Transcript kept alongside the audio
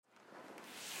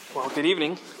Well, good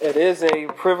evening. It is a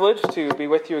privilege to be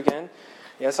with you again.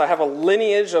 Yes, I have a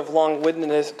lineage of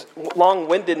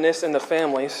long-windedness in the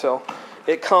family, so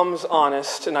it comes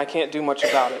honest, and I can't do much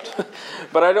about it.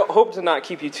 But I don't hope to not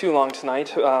keep you too long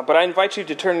tonight. But I invite you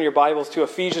to turn your Bibles to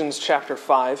Ephesians chapter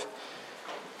 5.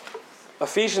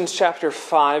 Ephesians chapter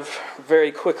 5,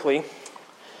 very quickly.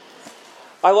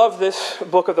 I love this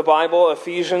book of the Bible,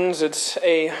 Ephesians. It's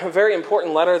a very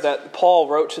important letter that Paul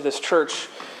wrote to this church.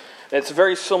 It's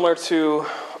very similar to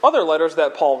other letters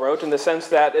that Paul wrote in the sense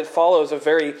that it follows a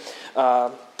very,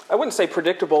 I wouldn't say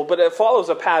predictable, but it follows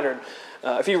a pattern.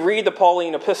 If you read the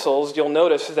Pauline epistles, you'll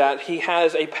notice that he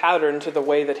has a pattern to the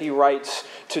way that he writes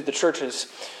to the churches.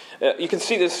 You can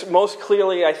see this most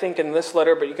clearly, I think, in this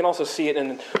letter, but you can also see it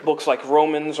in books like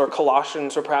Romans or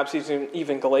Colossians or perhaps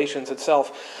even Galatians itself,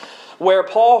 where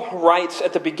Paul writes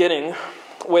at the beginning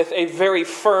with a very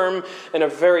firm and a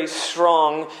very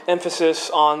strong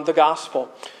emphasis on the gospel.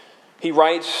 He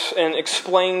writes and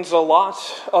explains a lot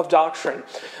of doctrine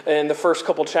in the first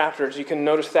couple chapters. You can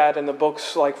notice that in the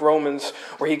books like Romans,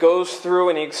 where he goes through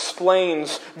and he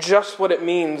explains just what it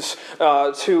means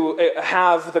to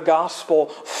have the gospel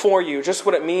for you, just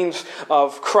what it means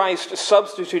of Christ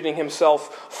substituting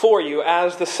himself for you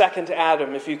as the second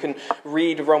Adam, if you can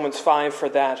read Romans 5 for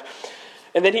that.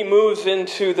 And then he moves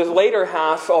into the later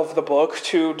half of the book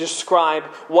to describe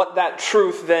what that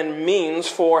truth then means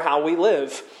for how we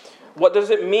live. What does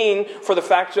it mean for the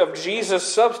fact of Jesus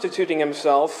substituting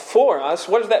himself for us?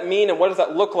 What does that mean and what does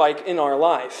that look like in our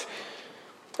life?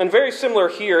 And very similar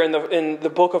here in the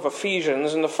book of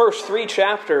Ephesians, in the first 3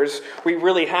 chapters, we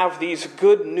really have these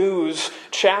good news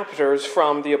chapters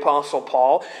from the Apostle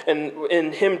Paul, and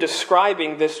in him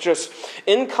describing this just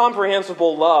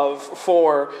incomprehensible love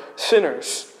for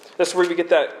sinners. That's where we get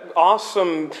that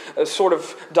awesome sort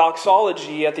of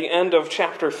doxology at the end of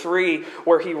chapter 3,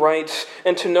 where he writes,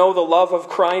 "And to know the love of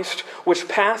Christ, which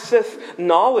passeth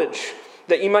knowledge,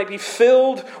 that ye might be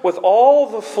filled with all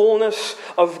the fullness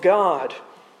of God."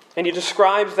 And he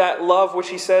describes that love, which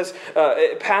he says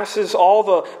it passes all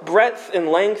the breadth and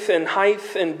length and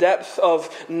height and depth of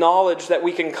knowledge that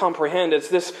we can comprehend. It's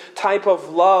this type of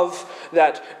love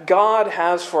that God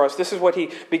has for us. This is what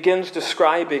he begins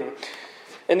describing.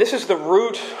 And this is the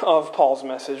root of Paul's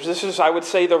message. This is, I would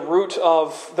say, the root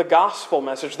of the gospel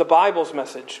message, the Bible's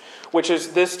message, which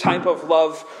is this type of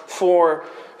love for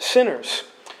sinners.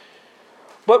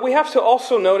 But we have to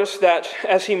also notice that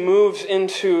as he moves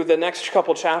into the next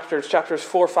couple chapters, chapters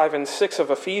 4, 5, and 6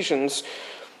 of Ephesians,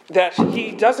 that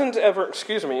he doesn't ever,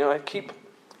 I keep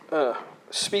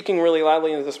speaking really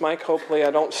loudly into this mic. Hopefully I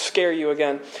don't scare you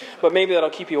again, but maybe that'll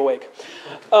keep you awake.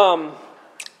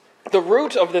 The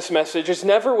root of this message is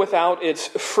never without its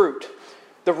fruit.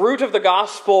 The root of the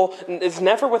gospel is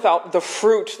never without the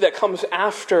fruit that comes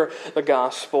after the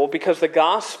gospel, because the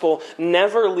gospel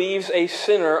never leaves a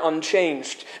sinner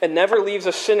unchanged. It never leaves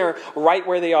a sinner right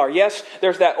where they are. Yes,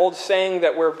 there's that old saying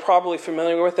that we're probably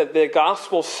familiar with, that the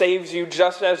gospel saves you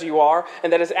just as you are,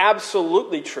 and that is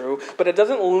absolutely true, but it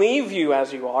doesn't leave you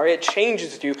as you are. It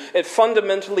changes you. It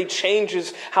fundamentally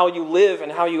changes how you live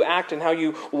and how you act and how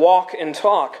you walk and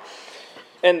talk.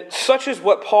 And such is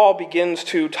what Paul begins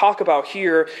to talk about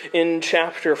here in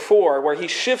chapter 4, where he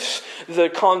shifts the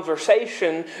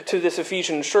conversation to this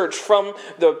Ephesian church from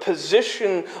the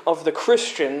position of the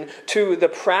Christian to the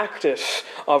practice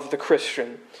of the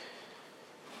Christian.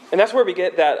 And that's where we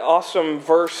get that awesome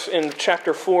verse in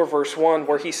chapter 4, verse 1,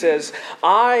 where he says,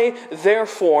 "I,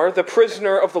 therefore, the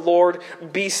prisoner of the Lord,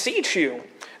 beseech you,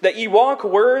 that ye walk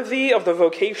worthy of the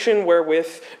vocation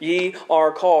wherewith ye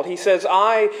are called." He says,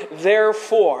 "I,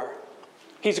 therefore."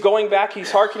 He's going back, he's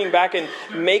hearkening back and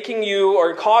making you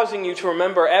or causing you to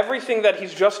remember everything that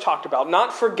he's just talked about.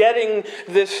 Not forgetting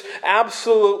this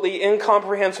absolutely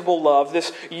incomprehensible love,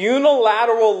 this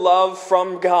unilateral love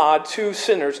from God to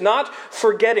sinners. Not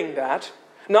forgetting that.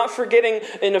 Not forgetting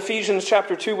in Ephesians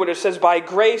chapter 2 what it says, "By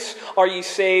grace are ye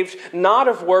saved, not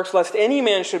of works, lest any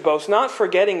man should boast." Not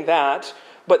forgetting that.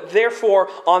 But therefore,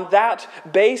 on that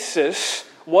basis,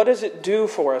 what does it do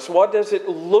for us? What does it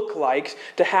look like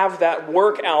to have that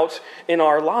work out in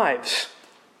our lives?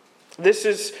 This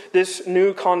is this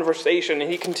new conversation, and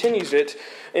he continues it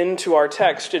into our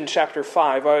text in chapter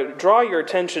 5. I draw your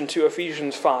attention to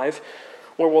Ephesians 5,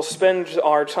 where we'll spend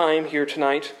our time here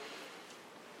tonight.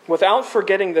 Without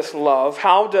forgetting this love,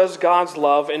 how does God's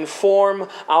love inform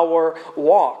our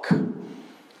walk?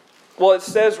 Well, it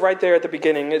says right there at the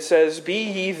beginning, it says, "Be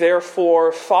ye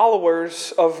therefore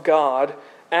followers of God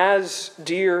as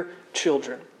dear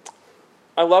children."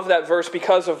 I love that verse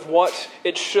because of what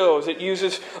it shows. It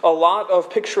uses a lot of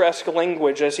picturesque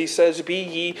language as he says, "Be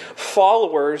ye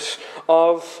followers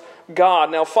of God."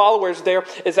 Now, followers there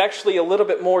is actually a little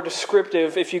bit more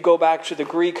descriptive if you go back to the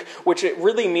Greek, which it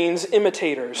really means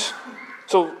imitators.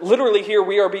 So literally here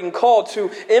we are being called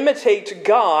to imitate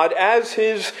God as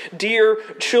his dear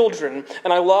children.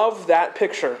 And I love that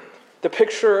picture. The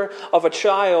picture of a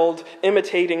child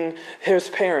imitating his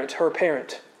parent, her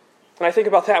parent. And I think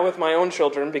about that with my own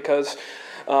children because,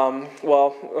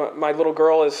 my little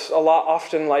girl is a lot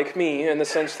often like me in the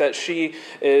sense that she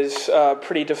is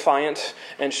pretty defiant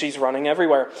and she's running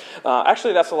everywhere.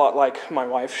 Actually, that's a lot like my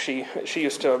wife. She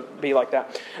used to be like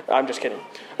that. I'm just kidding.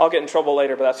 I'll get in trouble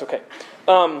later, but that's okay.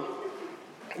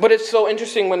 But it's so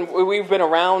interesting when we've been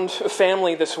around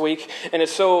family this week, and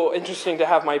it's so interesting to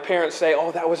have my parents say,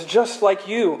 "Oh, that was just like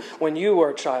you when you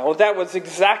were a child. That was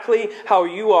exactly how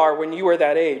you are when you were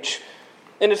that age."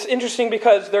 And it's interesting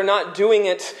because they're not doing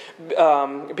it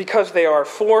because they are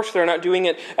forced. They're not doing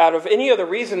it out of any other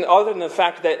reason other than the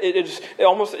fact that it is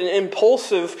almost an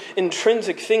impulsive,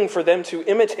 intrinsic thing for them to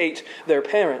imitate their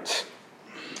parents.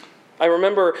 I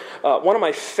remember one of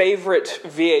my favorite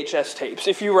VHS tapes.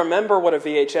 If you remember what a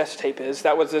VHS tape is,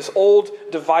 that was this old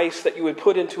device that you would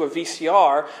put into a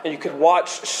VCR and you could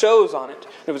watch shows on it.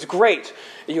 It was great.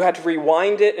 You had to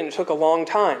rewind it and it took a long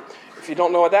time. If you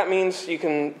don't know what that means, you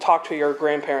can talk to your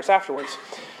grandparents afterwards.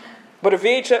 But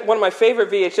one of my favorite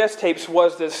VHS tapes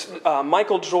was this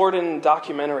Michael Jordan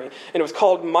documentary. And it was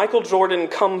called Michael Jordan,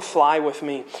 Come Fly With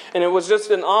Me. And it was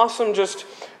just an awesome,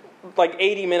 like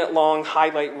 80-minute long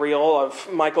highlight reel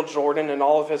of Michael Jordan and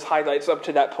all of his highlights up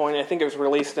to that point. I think it was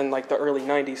released in like the early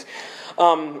 90s.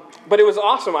 But it was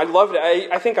awesome. I loved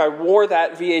it. I think I wore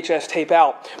that VHS tape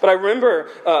out. But I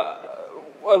remember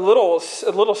a little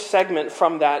segment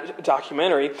from that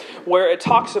documentary where it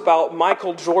talks about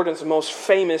Michael Jordan's most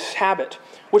famous habit,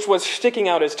 which was sticking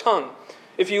out his tongue.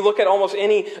 If you look at almost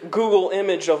any Google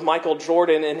image of Michael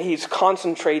Jordan and he's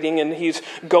concentrating and he's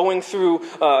going through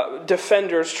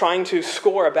defenders trying to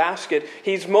score a basket,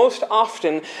 he's most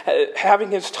often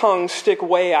having his tongue stick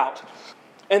way out.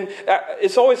 And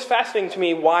it's always fascinating to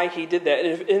me why he did that.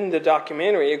 In the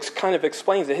documentary, it kind of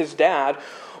explains that his dad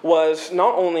was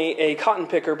not only a cotton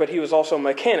picker, but he was also a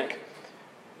mechanic.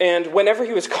 And whenever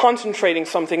he was concentrating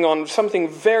on something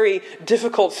very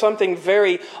difficult, something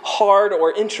very hard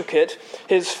or intricate,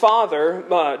 his father,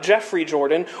 Jeffrey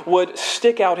Jordan, would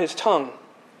stick out his tongue.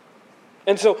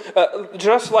 And so,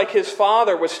 just like his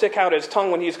father would stick out his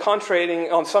tongue when he's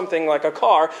concentrating on something like a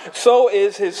car, so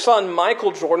is his son,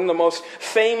 Michael Jordan, the most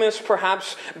famous,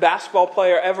 perhaps, basketball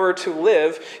player ever to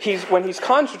live. When he's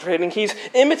concentrating, he's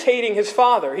imitating his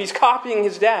father. He's copying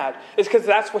his dad. It's because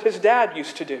that's what his dad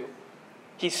used to do.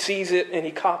 He sees it and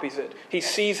he copies it. He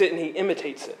sees it and he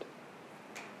imitates it.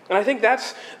 And I think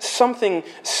that's something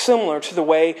similar to the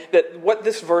way that what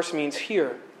this verse means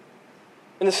here.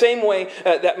 In the same way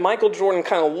that Michael Jordan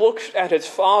kind of looked at his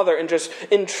father and just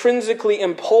intrinsically,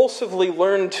 impulsively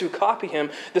learned to copy him,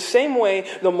 the same way,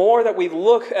 the more that we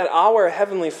look at our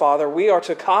Heavenly Father, we are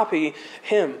to copy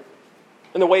him.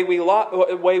 In the way we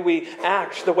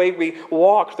act, the way we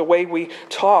walk, the way we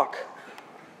talk.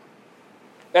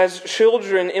 As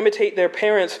children imitate their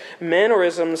parents'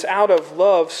 mannerisms out of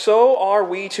love, so are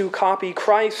we to copy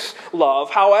Christ's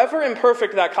love, however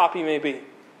imperfect that copy may be.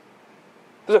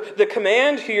 The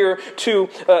command here to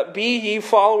be ye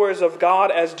followers of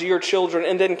God as dear children,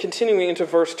 and then continuing into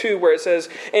verse 2 where it says,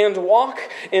 "And walk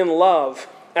in love,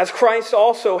 as Christ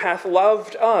also hath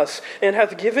loved us, and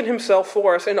hath given himself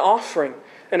for us an offering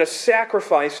and a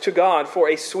sacrifice to God for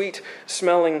a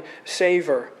sweet-smelling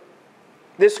savor."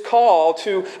 This call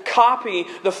to copy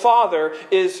the Father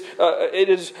it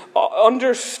is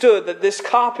understood that this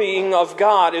copying of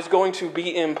God is going to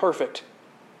be imperfect.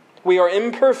 We are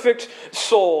imperfect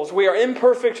souls. We are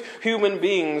imperfect human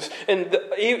beings. And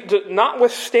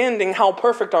notwithstanding how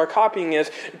perfect our copying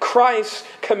is, Christ's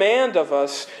command of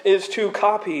us is to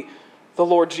copy the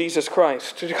Lord Jesus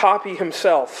Christ, to copy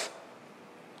himself.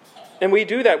 And we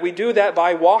do that. We do that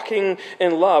by walking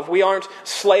in love. We aren't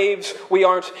slaves. We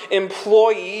aren't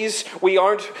employees. We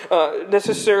aren't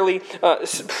necessarily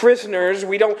prisoners.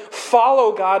 We don't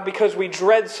follow God because we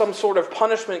dread some sort of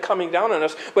punishment coming down on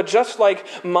us. But just like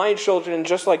my children and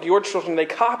just like your children, they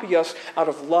copy us out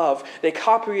of love. They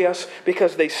copy us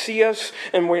because they see us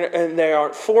and they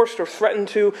aren't forced or threatened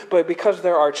to, but because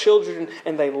they're our children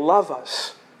and they love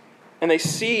us. And they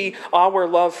see our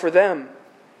love for them.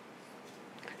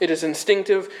 It is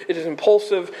instinctive, it is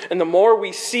impulsive, and the more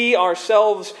we see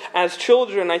ourselves as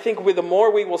children, I think the more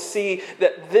we will see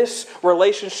that this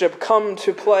relationship come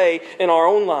to play in our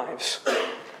own lives.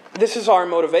 This is our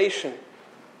motivation.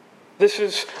 This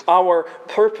is our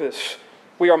purpose.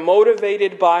 We are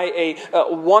motivated by a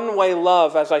one-way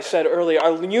love, as I said earlier,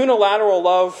 a unilateral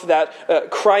love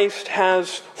that Christ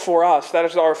has for us. That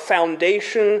is our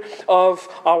foundation of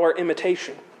our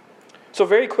imitation. So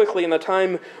very quickly, in the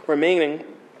time remaining,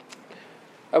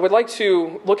 I would like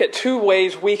to look at two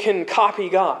ways we can copy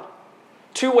God.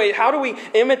 Two ways. How do we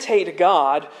imitate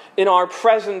God in our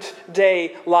present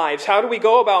day lives? How do we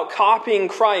go about copying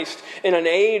Christ in an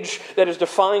age that is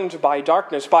defined by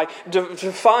darkness,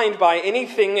 defined by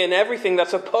anything and everything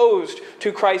that's opposed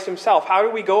to Christ himself? How do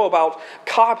we go about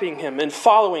copying him and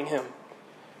following him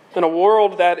in a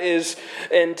world that is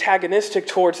antagonistic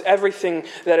towards everything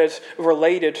that is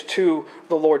related to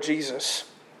the Lord Jesus?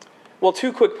 Well,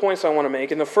 two quick points I want to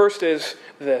make, and the first is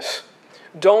this.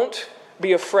 Don't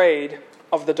be afraid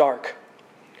of the dark.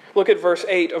 Look at verse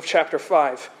 8 of chapter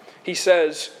 5. He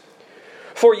says,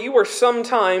 "For ye were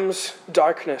sometimes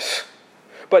darkness,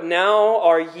 but now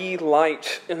are ye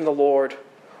light in the Lord.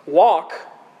 Walk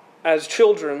as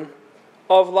children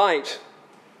of light."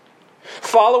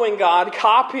 Following God,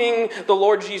 copying the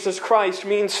Lord Jesus Christ,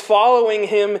 means following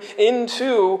him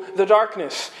into the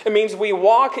darkness. It means we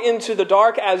walk into the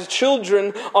dark as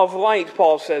children of light,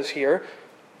 Paul says here.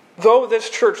 Though this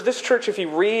church, if you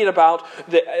read about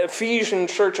the Ephesian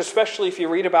church, especially if you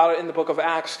read about it in the book of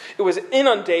Acts, it was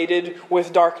inundated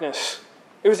with darkness.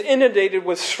 It was inundated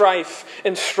with strife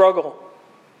and struggle.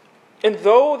 And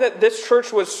though that this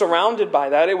church was surrounded by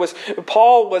that,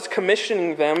 Paul was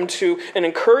commissioning them to and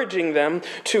encouraging them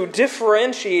to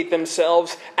differentiate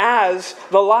themselves as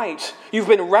the light. You've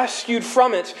been rescued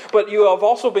from it, but you have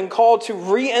also been called to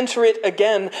re-enter it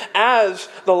again as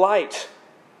the light.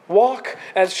 Walk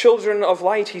as children of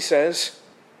light, he says.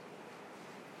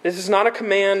 This is not a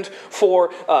command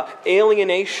for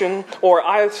alienation or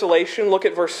isolation. Look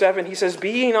at verse 7. He says,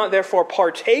 "Be ye not therefore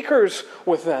partakers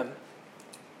with them,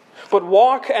 but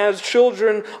walk as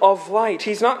children of light."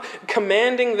 He's not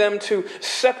commanding them to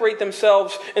separate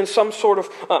themselves in some sort of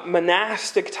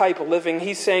monastic type of living.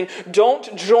 He's saying,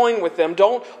 don't join with them.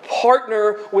 Don't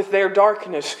partner with their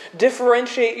darkness.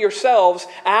 Differentiate yourselves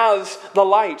as the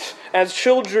light, as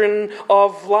children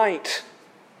of light.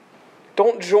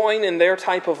 Don't join in their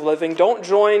type of living. Don't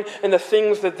join in the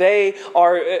things that they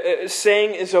are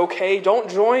saying is okay. Don't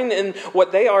join in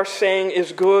what they are saying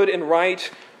is good and right.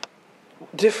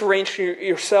 Differentiate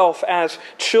yourself as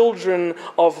children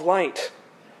of light.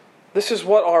 This is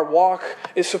what our walk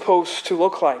is supposed to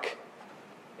look like.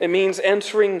 It means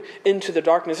entering into the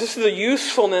darkness. This is the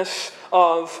usefulness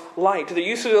of light. The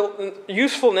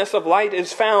usefulness of light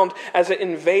is found as it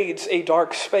invades a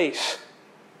dark space.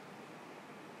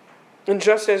 And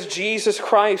just as Jesus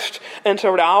Christ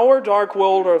entered our dark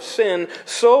world of sin,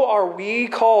 so are we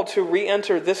called to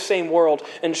re-enter this same world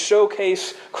and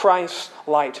showcase Christ's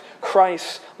light,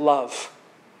 Christ's love.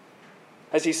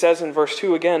 As he says in verse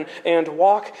 2 again, "And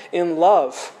walk in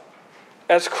love,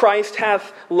 as Christ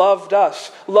hath loved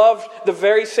us." Loved the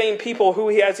very same people who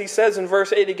he, as he says in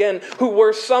verse 8 again, who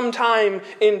were sometime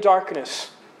in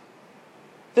darkness.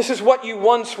 This is what you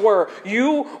once were.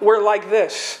 You were like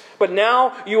this. But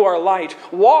now you are light.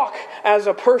 Walk as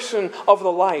a person of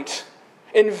the light.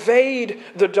 Invade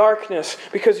the darkness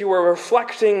because you are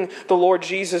reflecting the Lord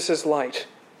Jesus' light.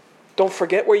 Don't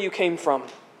forget where you came from.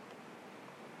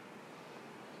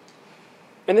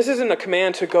 And this isn't a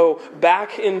command to go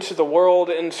back into the world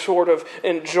and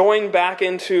join back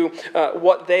into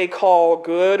what they call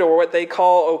good or what they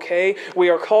call okay. We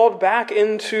are called back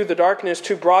into the darkness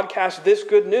to broadcast this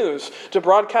good news, to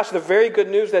broadcast the very good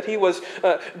news that he was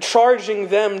charging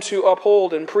them to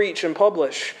uphold and preach and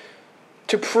publish,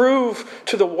 to prove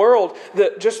to the world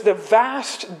that just the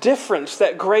vast difference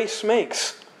that grace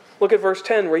makes. Look at verse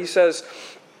 10 where he says,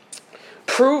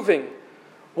 "Proving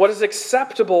what is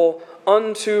acceptable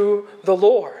unto the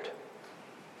Lord."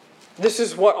 This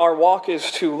is what our walk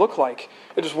is to look like.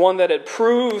 It is one that it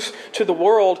proves to the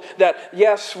world that,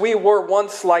 yes, we were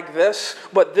once like this,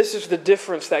 but this is the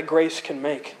difference that grace can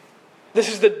make. This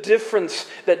is the difference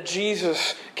that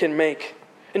Jesus can make.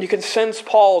 And you can sense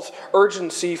Paul's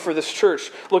urgency for this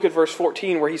church. Look at verse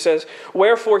 14 where he says,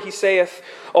 "Wherefore he saith,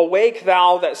 Awake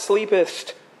thou that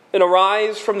sleepest, and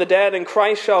arise from the dead, and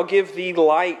Christ shall give thee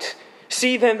light.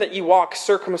 See then that ye walk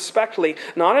circumspectly,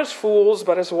 not as fools,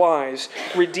 but as wise,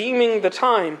 redeeming the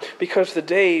time, because the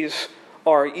days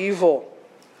are evil."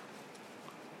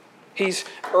 He's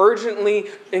urgently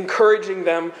encouraging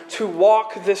them to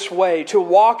walk this way, to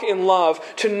walk in love,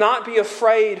 to not be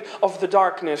afraid of the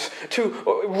darkness,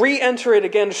 to re-enter it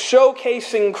again,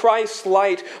 showcasing Christ's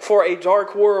light for a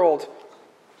dark world.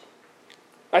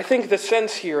 I think the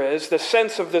sense here is, the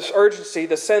sense of this urgency,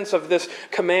 the sense of this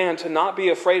command to not be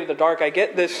afraid of the dark. I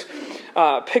get this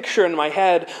picture in my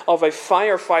head of a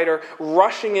firefighter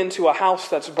rushing into a house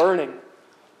that's burning.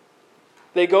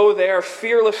 They go there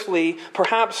fearlessly.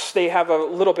 Perhaps they have a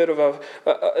little bit of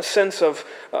a sense of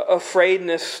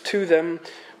afraidness to them,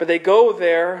 but they go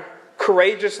there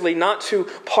courageously, not to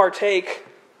partake.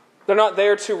 They're not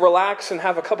there to relax and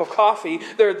have a cup of coffee.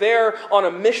 They're there on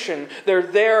a mission. They're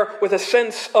there with a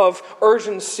sense of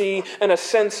urgency and a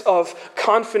sense of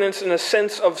confidence and a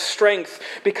sense of strength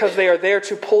because they are there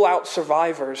to pull out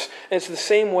survivors. And it's the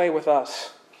same way with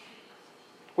us.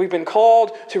 We've been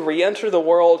called to re-enter the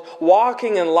world,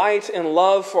 walking in light and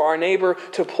love for our neighbor,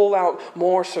 to pull out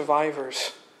more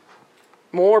survivors.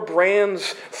 More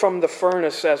brands from the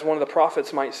furnace, as one of the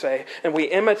prophets might say. And we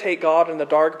imitate God in the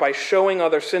dark by showing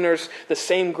other sinners the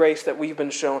same grace that we've been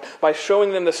shown, by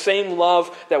showing them the same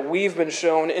love that we've been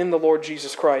shown in the Lord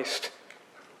Jesus Christ.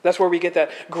 That's where we get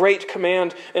that great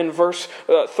command in verse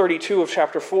 32 of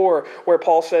chapter 4, where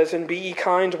Paul says, "And be ye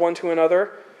kind one to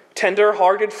another,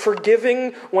 tender-hearted,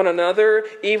 forgiving one another,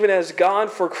 even as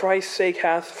God for Christ's sake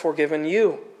hath forgiven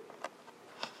you."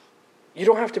 You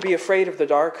don't have to be afraid of the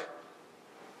dark,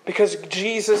 because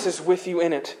Jesus is with you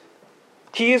in it.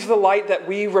 He is the light that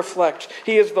we reflect.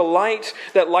 He is the light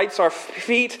that lights our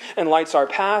feet and lights our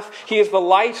path. He is the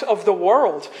light of the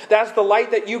world. That's the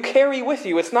light that you carry with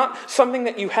you. It's not something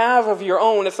that you have of your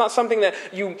own. It's not something that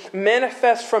you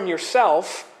manifest from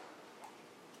yourself.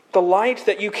 The light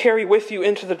that you carry with you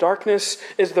into the darkness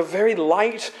is the very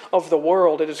light of the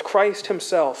world. It is Christ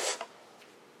himself.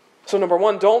 So number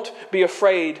one, don't be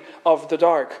afraid of the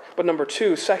dark. But number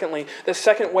two, secondly, the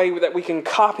second way that we can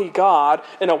copy God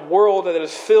in a world that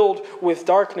is filled with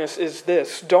darkness is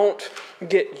this: don't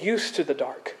get used to the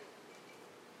dark.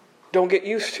 Don't get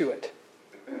used to it.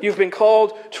 You've been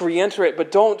called to re-enter it,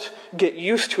 but don't get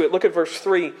used to it. Look at verse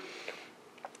 3.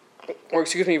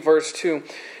 Verse 2.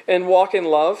 "And walk in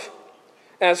love,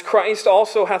 as Christ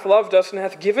also hath loved us, and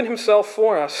hath given himself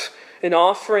for us, an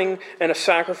offering and a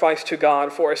sacrifice to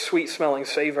God for a sweet-smelling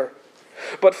savor.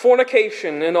 But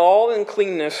fornication and all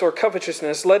uncleanness or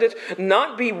covetousness, let it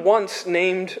not be once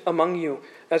named among you,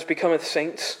 as becometh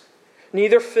saints.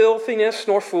 Neither filthiness,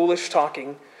 nor foolish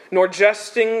talking, nor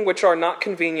jesting, which are not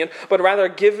convenient, but rather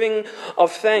giving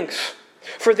of thanks.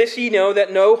 For this ye know,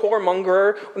 that no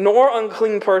whoremonger, nor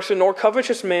unclean person, nor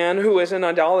covetous man who is an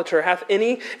idolater hath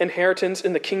any inheritance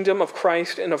in the kingdom of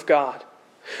Christ and of God.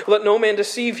 Let no man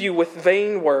deceive you with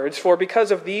vain words, for because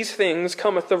of these things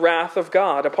cometh the wrath of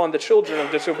God upon the children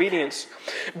of disobedience.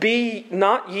 Be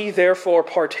not ye therefore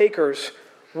partakers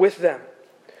with them."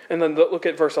 And then look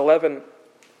at verse 11.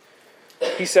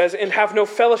 He says, "And have no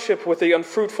fellowship with the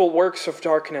unfruitful works of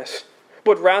darkness,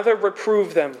 but rather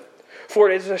reprove them. For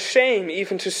it is a shame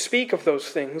even to speak of those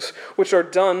things which are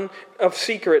done of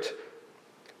secret.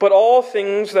 But all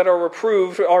things that are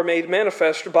reproved are made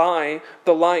manifest by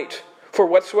the light. For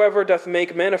whatsoever doth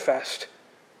make manifest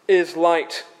is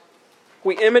light."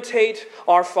 We imitate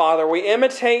our Father. We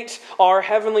imitate our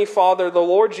Heavenly Father, the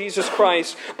Lord Jesus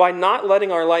Christ, by not letting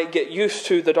our light get used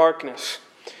to the darkness.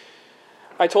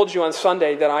 I told you on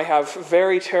Sunday that I have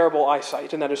very terrible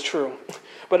eyesight, and that is true.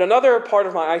 But another part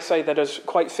of my eyesight that is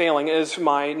quite failing is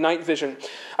my night vision.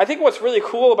 I think what's really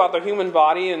cool about the human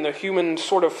body and the human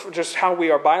sort of just how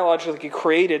we are biologically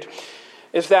created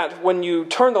is that when you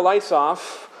turn the lights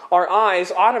off, our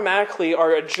eyes automatically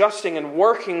are adjusting and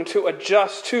working to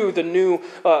adjust to the new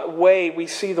way we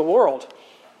see the world.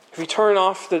 If you turn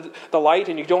off the light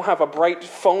and you don't have a bright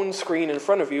phone screen in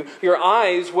front of you, your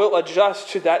eyes will adjust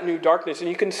to that new darkness. And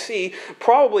you can see,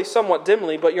 probably somewhat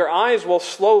dimly, but your eyes will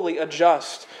slowly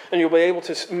adjust. And you'll be able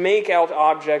to make out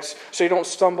objects so you don't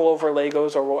stumble over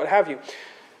Legos or what have you.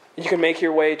 You can make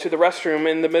your way to the restroom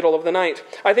in the middle of the night.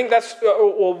 I think that's a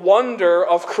wonder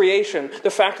of creation.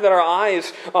 The fact that our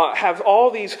eyes have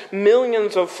all these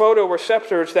millions of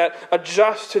photoreceptors that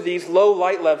adjust to these low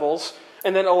light levels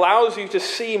and then allows you to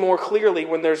see more clearly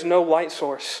when there's no light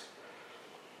source.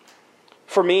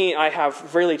 For me, I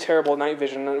have really terrible night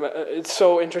vision. It's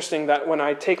so interesting that when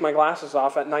I take my glasses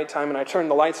off at nighttime and I turn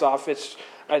the lights off,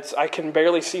 I can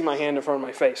barely see my hand in front of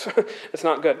my face. It's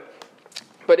not good.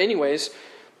 But anyways,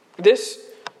 this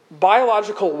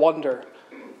biological wonder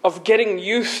of getting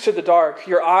used to the dark,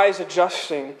 your eyes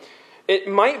adjusting, it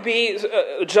might be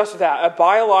just that, a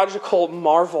biological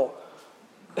marvel.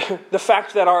 The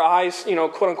fact that our eyes,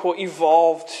 quote unquote,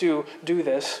 evolved to do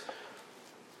this.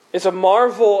 It's a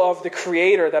marvel of the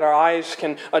Creator that our eyes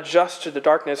can adjust to the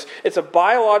darkness. It's a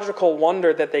biological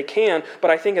wonder that they can, but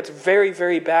I think it's very,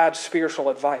 very bad spiritual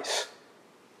advice.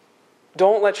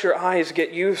 Don't let your eyes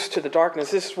get used to the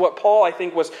darkness. This is what Paul, I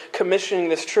think, was commissioning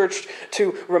this church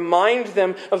to remind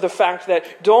them of the fact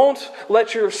that don't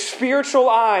let your spiritual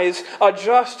eyes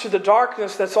adjust to the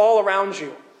darkness that's all around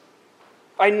you.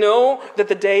 I know that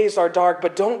the days are dark,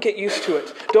 but don't get used to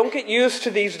it. Don't get used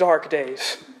to these dark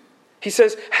days. He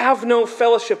says, have no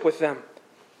fellowship with them.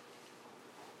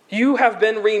 You have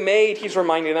been remade, he's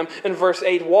reminding them in verse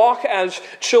 8. Walk as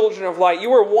children of light. You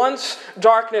were once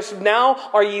darkness, now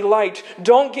are ye light.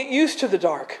 Don't get used to the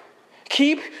dark.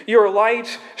 Keep your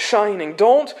light shining.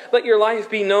 Don't let your life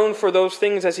be known for those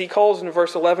things, as he calls in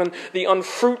verse 11, the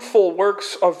unfruitful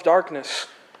works of darkness.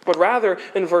 But rather,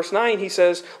 in verse 9, he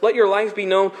says, let your life be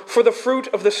known for the fruit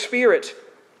of the Spirit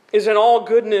is in all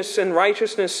goodness and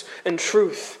righteousness and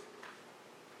truth.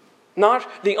 Not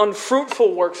the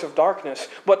unfruitful works of darkness,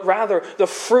 but rather the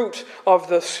fruit of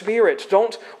the Spirit.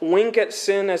 Don't wink at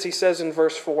sin, as he says in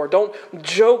verse 4. Don't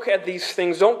joke at these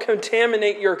things. Don't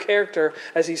contaminate your character,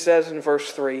 as he says in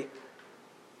verse 3.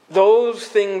 Those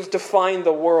things define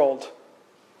the world.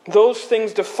 Those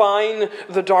things define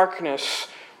the darkness.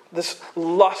 This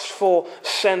lustful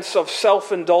sense of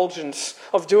self-indulgence,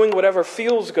 of doing whatever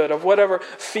feels good, of whatever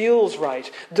feels right.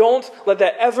 Don't let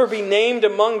that ever be named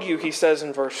among you, he says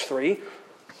in verse 3.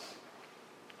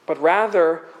 But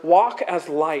rather, walk as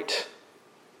light.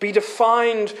 Be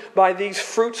defined by these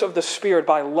fruits of the Spirit,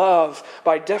 by love,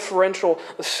 by deferential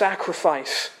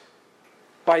sacrifice,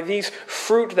 by these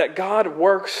fruit that God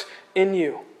works in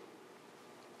you.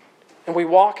 And we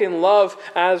walk in love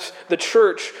as the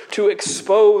church to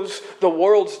expose the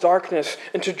world's darkness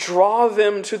and to draw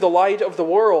them to the light of the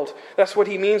world. That's what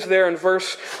he means there in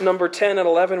verse number 10 and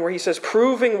 11, where he says,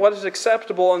 proving what is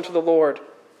acceptable unto the Lord.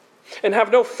 And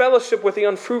have no fellowship with the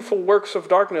unfruitful works of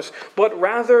darkness, but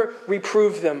rather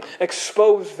reprove them,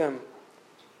 expose them.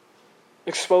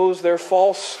 Expose their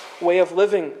false way of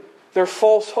living, their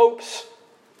false hopes,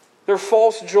 their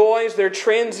false joys, their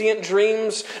transient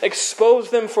dreams.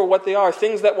 Expose them for what they are,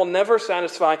 things that will never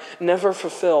satisfy, never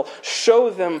fulfill.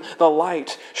 Show them the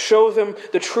light. Show them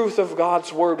the truth of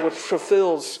God's word, which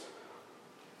fulfills.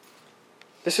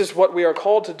 This is what we are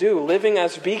called to do, living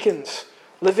as beacons,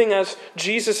 living as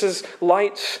Jesus'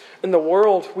 lights in the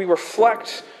world. We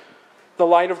reflect the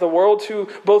light of the world to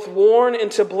both warn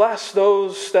and to bless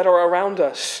those that are around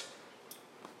us.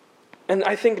 And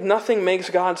I think nothing makes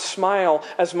God smile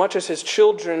as much as his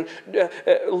children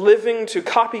living to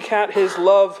copycat his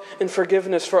love and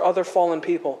forgiveness for other fallen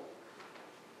people.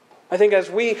 I think as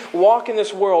we walk in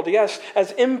this world, yes,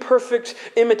 as imperfect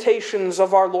imitations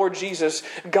of our Lord Jesus,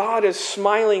 God is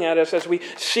smiling at us as we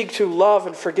seek to love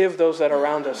and forgive those that are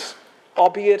around us.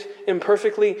 Albeit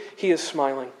imperfectly, he is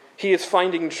smiling. He is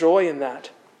finding joy in that.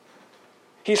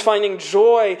 He's finding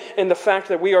joy in the fact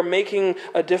that we are making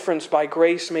a difference by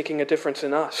grace, making a difference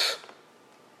in us.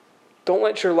 Don't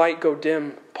let your light go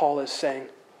dim, Paul is saying.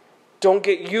 Don't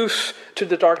get used to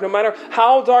the dark. No matter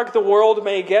how dark the world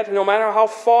may get, no matter how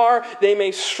far they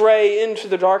may stray into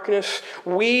the darkness,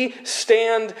 we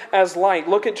stand as light.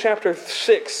 Look at chapter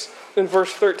 6 in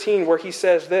verse 13 where he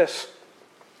says this.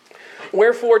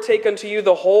 Wherefore take unto you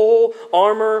the whole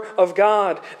armor of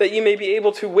God, that ye may be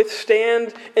able to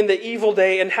withstand in the evil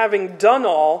day, and having done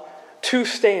all, to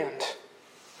stand.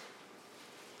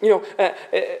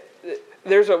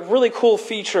 There's a really cool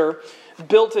feature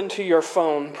built into your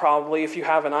phone, probably, if you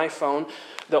have an iPhone,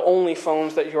 the only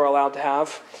phones that you're allowed to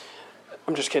have.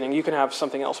 I'm just kidding, you can have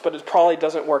something else, but it probably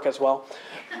doesn't work as well.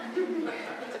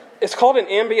 It's called an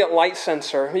ambient light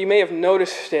sensor. You may have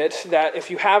noticed it, that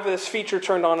if you have this feature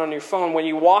turned on your phone, when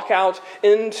you walk out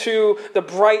into the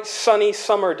bright, sunny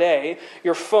summer day,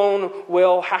 your phone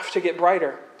will have to get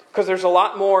brighter because there's a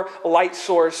lot more light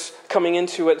source coming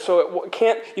into it, so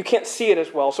you can't see it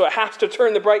as well. So it has to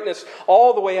turn the brightness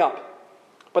all the way up.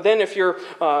 But then if you're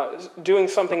doing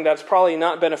something that's probably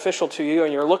not beneficial to you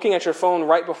and you're looking at your phone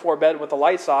right before bed with the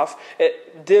lights off,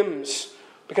 it dims.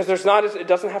 Because it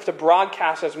doesn't have to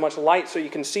broadcast as much light so you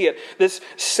can see it. This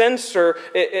sensor,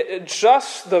 it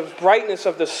adjusts the brightness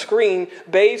of the screen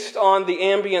based on the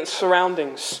ambient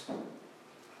surroundings.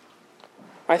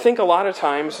 I think a lot of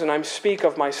times, and I speak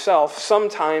of myself,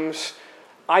 sometimes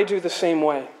I do the same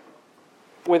way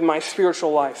with my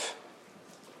spiritual life.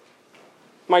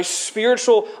 My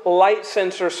spiritual light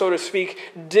sensor, so to speak,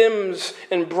 dims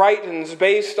and brightens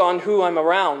based on who I'm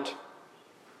around.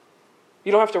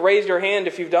 You don't have to raise your hand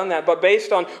if you've done that, but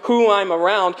based on who I'm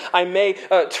around, I may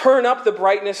turn up the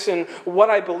brightness in what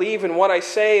I believe and what I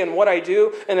say and what I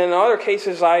do, and in other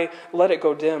cases I let it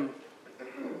go dim.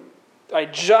 I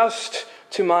adjust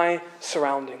to my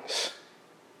surroundings.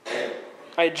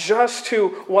 I adjust to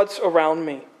what's around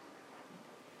me.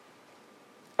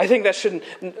 I think that should,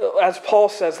 as Paul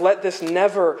says, let this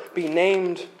never be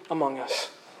named among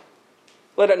us.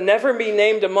 Let it never be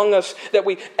named among us that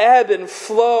we ebb and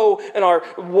flow in our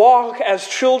walk as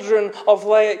children of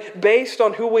light based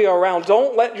on who we are around.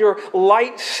 Don't let your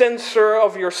light sensor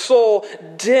of your soul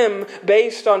dim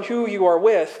based on who you are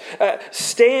with.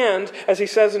 Stand, as he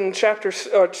says in chapter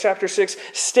 6,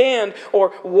 stand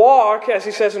or walk, as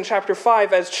he says in chapter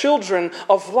 5, as children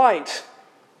of light.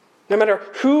 No matter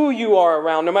who you are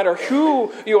around, no matter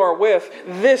who you are with,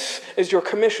 this is your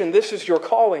commission, this is your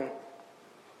calling.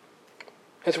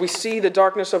 As we see the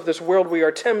darkness of this world, we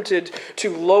are tempted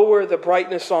to lower the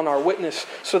brightness on our witness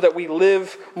so that we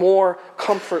live more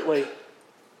comfortably.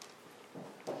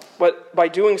 But by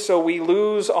doing so, we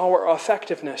lose our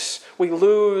effectiveness. We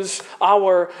lose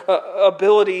our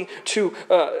ability to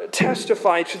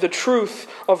testify to the truth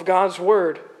of God's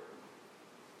Word.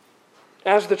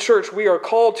 As the church, we are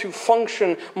called to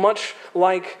function much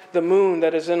like the moon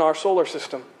that is in our solar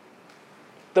system.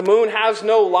 The moon has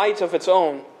no light of its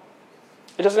own.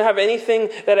 It doesn't have anything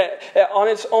that on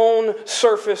its own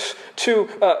surface to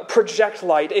project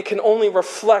light. It can only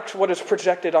reflect what is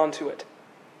projected onto it.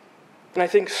 And I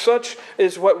think such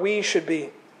is what we should be.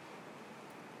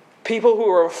 People who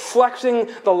are reflecting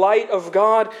the light of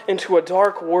God into a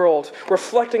dark world,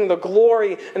 reflecting the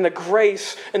glory and the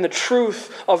grace and the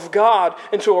truth of God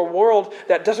into a world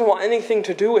that doesn't want anything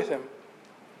to do with Him,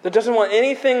 that doesn't want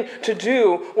anything to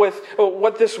do with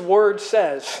what this Word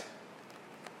says.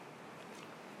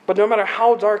 But no matter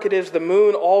how dark it is, the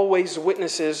moon always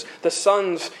witnesses the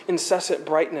sun's incessant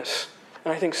brightness.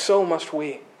 And I think so must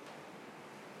we.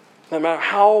 No matter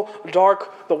how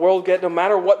dark the world gets, no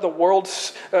matter what the world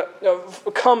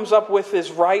comes up with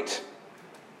is right,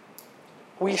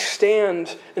 we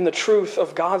stand in the truth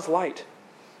of God's light,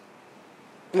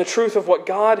 in the truth of what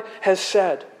God has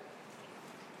said.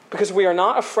 Because we are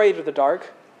not afraid of the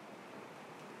dark,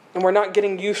 and we're not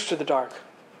getting used to the dark.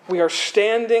 We are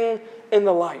standing in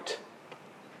the light.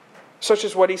 Such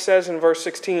is what he says in verse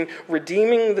 16,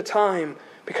 redeeming the time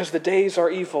because the days are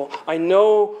evil. I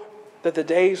know that the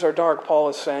days are dark, Paul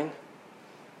is saying.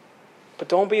 But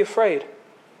don't be afraid.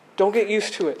 Don't get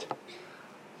used to it.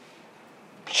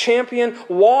 Champion,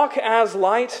 walk as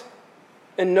light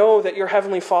and know that your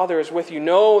heavenly Father is with you.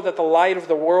 Know that the light of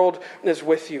the world is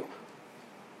with you.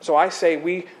 So I say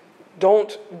we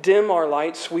don't dim our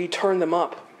lights, we turn them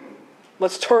up.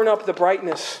 Let's turn up the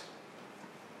brightness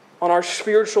on our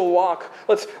spiritual walk.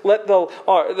 Let's let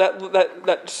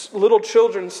that little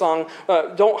children's song,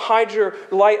 don't hide your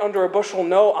light under a bushel.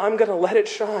 No, I'm going to let it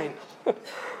shine.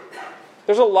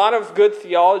 There's a lot of good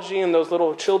theology in those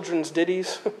little children's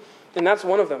ditties, and that's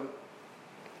one of them.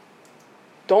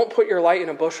 Don't put your light in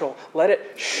a bushel. Let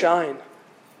it shine.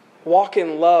 Walk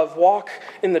in love. Walk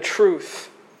in the truth.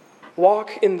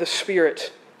 Walk in the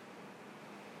Spirit,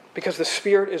 because the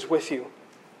Spirit is with you.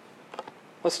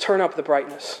 Let's turn up the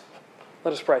brightness.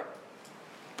 Let us pray.